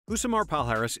Rousimar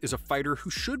Palhares is a fighter who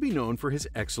should be known for his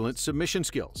excellent submission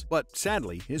skills, but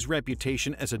sadly, his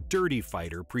reputation as a dirty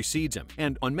fighter precedes him,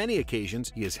 and on many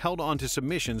occasions, he has held on to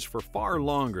submissions for far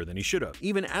longer than he should have,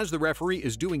 even as the referee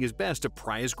is doing his best to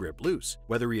pry his grip loose.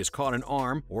 Whether he has caught an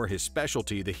arm or his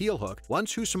specialty, the heel hook,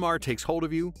 once Rousimar takes hold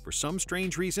of you, for some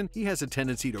strange reason, he has a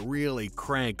tendency to really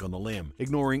crank on the limb,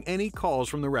 ignoring any calls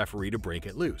from the referee to break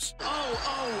it loose. He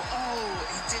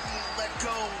didn't let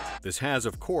go. This has,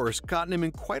 of course, gotten him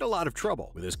in quite a lot of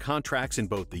trouble, with his contracts in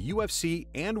both the UFC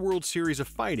and World Series of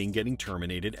Fighting getting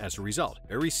terminated as a result.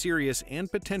 Very serious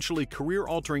and potentially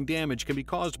career-altering damage can be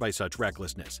caused by such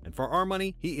recklessness, and for our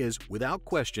money, he is, without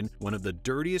question, one of the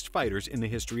dirtiest fighters in the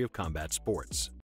history of combat sports.